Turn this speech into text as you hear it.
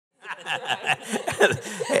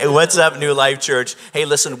Hey, what's up, New Life Church? Hey,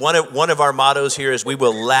 listen, one of our mottos here is we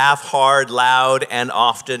will laugh hard, loud, and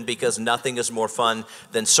often, because nothing is more fun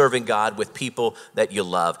than serving God with people that you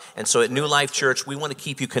love. And so at New Life Church, we want to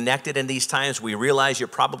keep you connected in these times. We realize you're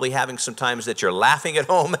probably having some times that you're laughing at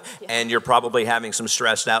home, and you're probably having some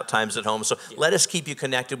stressed out times at home. So let us keep you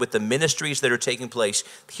connected with the ministries that are taking place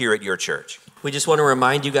here at your church. We just want to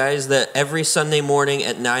remind you guys that every Sunday morning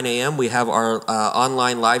at 9 a.m. we have our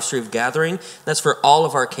online live stream gathering. That's for all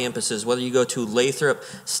of our campuses, whether you go to Lathrop,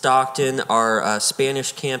 Stockton, our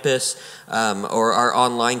Spanish campus, or our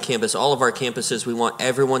online campus. All of our campuses, we want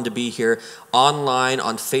everyone to be here online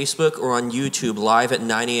on Facebook or on YouTube live at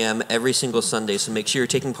 9 a.m. every single Sunday. So make sure you're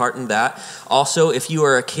taking part in that. Also, if you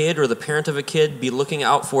are a kid or the parent of a kid, be looking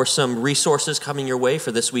out for some resources coming your way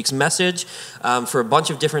for this week's message, for a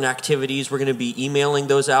bunch of different activities. We're going to be emailing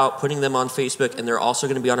those out, putting them on Facebook, and they're also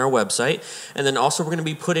going to be on our website. And then also we're going to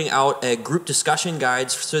be putting out group discussion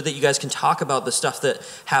guides so that you guys can talk about the stuff that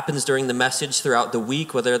happens during the message throughout the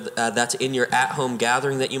week, whether that's in your at-home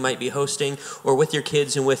gathering that you might be hosting or with your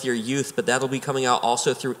kids and with your youth. But that'll be coming out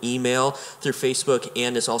also through email, through Facebook,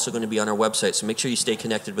 and it's also going to be on our website. So make sure you stay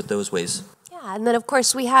connected with those ways. And then, of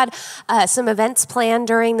course, we had some events planned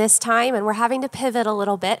during this time, and we're having to pivot a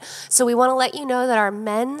little bit. So we want to let you know that our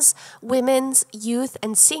men's, women's, youth,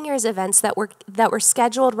 and seniors events that were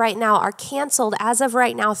scheduled right now are canceled as of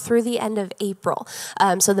right now through the end of April.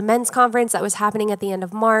 So the men's conference that was happening at the end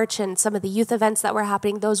of March and some of the youth events that were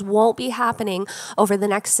happening, those won't be happening over the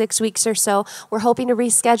next 6 weeks or so. We're hoping to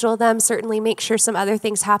reschedule them, certainly make sure some other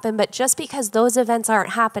things happen. But just because those events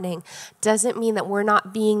aren't happening doesn't mean that we're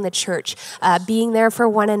not being the church. Being there for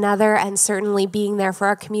one another, and certainly being there for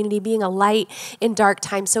our community, being a light in dark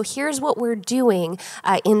times. So here's what we're doing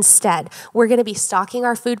instead. We're going to be stocking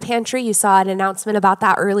our food pantry. You saw an announcement about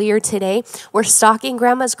that earlier today. We're stocking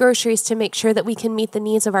Grandma's groceries to make sure that we can meet the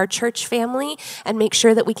needs of our church family and make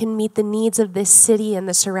sure that we can meet the needs of this city and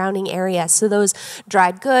the surrounding area. So those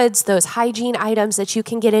dried goods, those hygiene items that you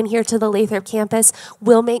can get in here to the Lathrop campus,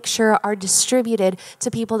 we'll make sure are distributed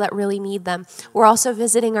to people that really need them. We're also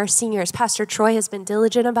visiting our seniors. Pastor Troy has been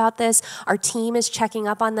diligent about this. Our team is checking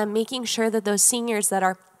up on them, making sure that those seniors that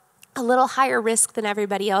are a little higher risk than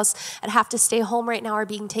everybody else and have to stay home right now are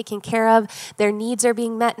being taken care of. Their needs are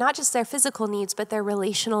being met, not just their physical needs, but their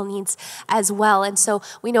relational needs as well. And so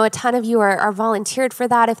we know a ton of you are volunteered for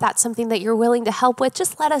that. If that's something that you're willing to help with,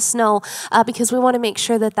 just let us know because we want to make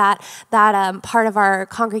sure that part of our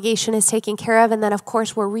congregation is taken care of. And then, of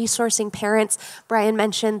course, we're resourcing parents. Brian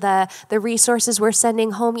mentioned the resources we're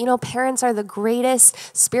sending home. You know, parents are the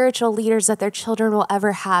greatest spiritual leaders that their children will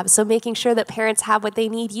ever have. So making sure that parents have what they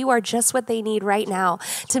need. You are just what they need right now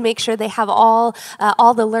to make sure they have all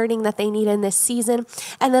the learning that they need in this season.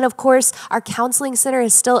 And then, of course, our counseling center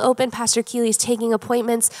is still open. Pastor Keeley's taking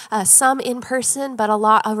appointments, some in person, but a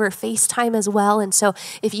lot over FaceTime as well. And so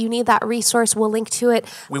if you need that resource, we'll link to it.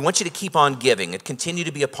 We want you to keep on giving and continue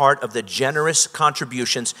to be a part of the generous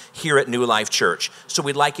contributions here at New Life Church. So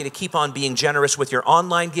we'd like you to keep on being generous with your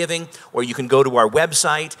online giving, or you can go to our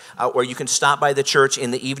website, or you can stop by the church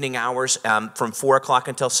in the evening hours from 4 o'clock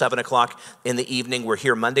until 7 o'clock in the evening. We're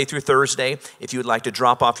here Monday through Thursday. If you would like to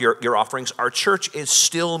drop off your offerings, our church is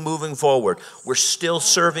still moving forward. We're still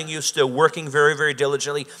serving you, still working very, very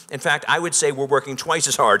diligently. In fact, I would say we're working twice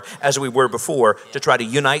as hard as we were before to try to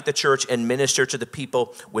unite the church and minister to the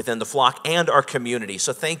people within the flock and our community.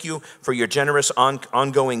 So thank you for your generous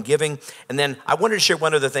ongoing giving. And then I wanted to share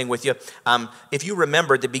one other thing with you. If you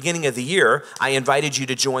remember at the beginning of the year, I invited you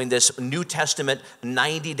to join this New Testament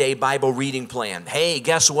 90-day Bible reading plan. Hey,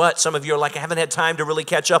 guess what? Some of you are like, I haven't had time to really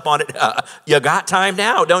catch up on it. You got time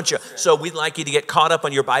now, don't you? So we'd like you to get caught up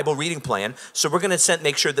on your Bible reading plan. So we're going to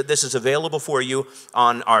make sure that this is available for you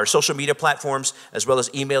on our social media platforms, as well as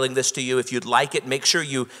emailing this to you. If you'd like it, make sure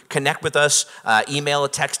you connect with us, email,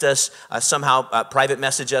 text us, somehow private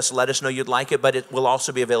message us, let us know you'd like it, but it will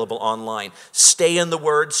also be available online. Stay in the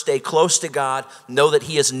Word, stay close to God. Know that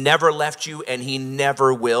He has never left you and He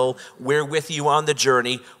never will. We're with you on the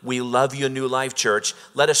journey. We love you, New Life Church.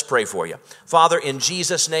 Let us pray for you. Father, in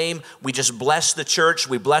Jesus' name, we just bless the church.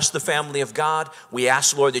 We bless the family of God. We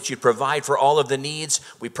ask, Lord, that you provide for all of the needs.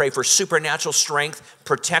 We pray for supernatural strength,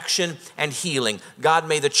 protection, and healing. God,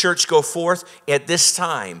 may the church go forth at this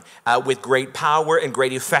time with great power and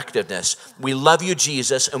great effectiveness. We love you,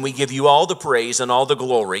 Jesus, and we give you all the praise and all the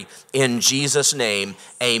glory. In Jesus' name,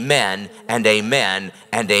 amen and amen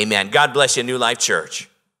and amen. God bless you, New Life Church.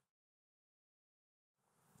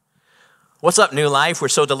 What's up, New Life? We're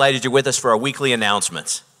so delighted you're with us for our weekly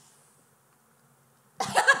announcements.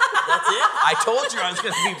 That's it? I told you I was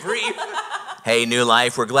going to be brief. Hey, New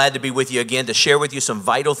Life, we're glad to be with you again to share with you some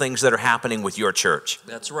vital things that are happening with your church.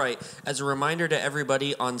 That's right. As a reminder to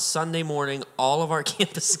everybody, on Sunday morning, all of our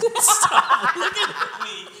campus stop looking at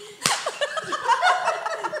me.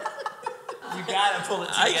 You gotta pull it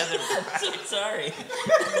together. I'm so sorry.